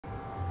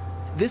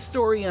This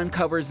story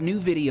uncovers new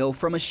video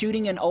from a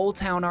shooting in Olde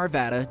Town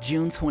Arvada,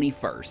 June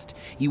 21st.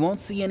 You won't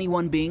see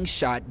anyone being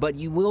shot, but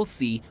you will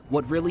see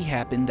what really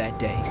happened that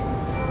day.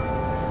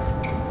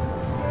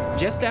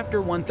 Just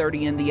after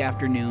 1:30 in the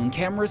afternoon,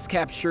 cameras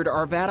captured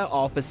Arvada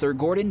officer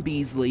Gordon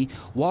Beasley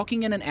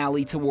walking in an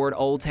alley toward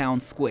Old Town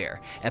Square.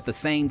 At the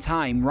same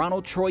time,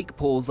 Ronald Troik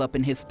pulls up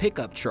in his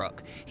pickup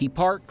truck. He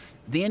parks,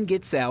 then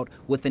gets out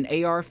with an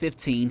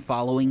AR-15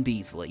 following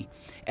Beasley.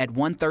 At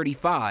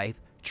 1:35,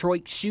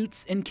 Troik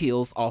shoots and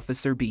kills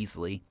Officer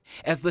Beasley.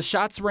 As the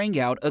shots rang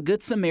out, a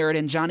Good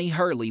Samaritan, Johnny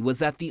Hurley, was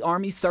at the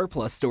Army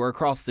surplus store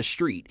across the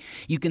street.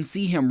 You can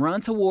see him run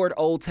toward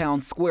Old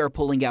Town Square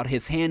pulling out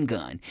his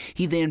handgun.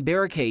 He then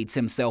barricades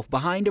himself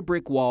behind a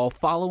brick wall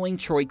following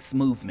Troik's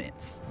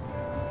movements.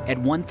 At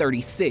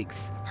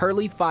 1:36,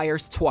 Hurley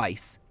fires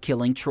twice,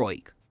 killing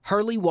Troik.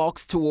 Hurley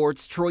walks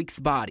towards Troik's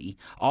body.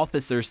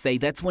 Officers say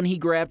that's when he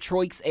grabbed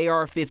Troik's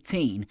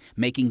AR-15,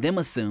 making them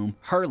assume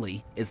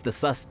Hurley is the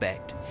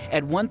suspect.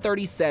 At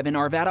 1:37,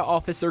 Arvada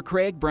officer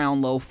Craig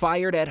Brownlow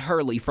fired at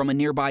Hurley from a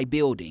nearby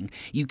building.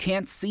 You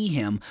can't see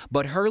him,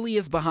 but Hurley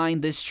is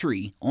behind this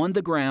tree, on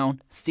the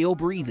ground, still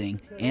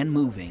breathing and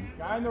moving.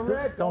 Guy in the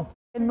red, don't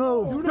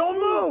move! Don't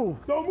move!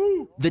 Don't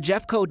move! The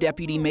Jeffco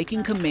deputy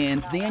making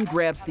commands then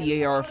grabs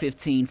the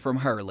AR-15 from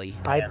Hurley.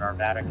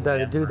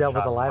 The dude that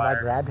was alive,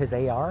 I grabbed his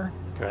AR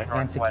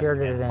and secured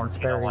it in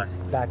Sperry's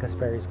back of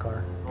Sperry's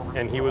car.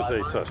 And he was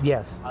a suspect?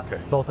 Yes.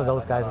 Okay. Both of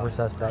those guys were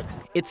suspects.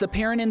 It's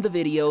apparent in the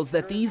videos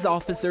that these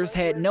officers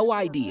had no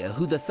idea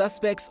who the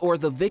suspects or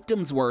the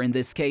victims were in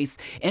this case,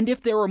 and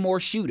if there were more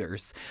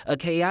shooters. A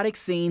chaotic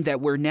scene that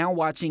we're now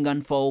watching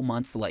unfold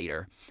months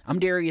later. I'm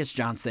Darius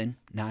Johnson,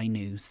 9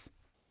 News.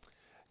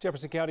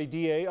 Jefferson County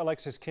DA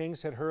Alexis King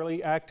said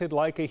Hurley acted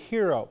like a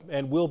hero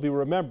and will be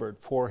remembered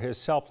for his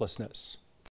selflessness.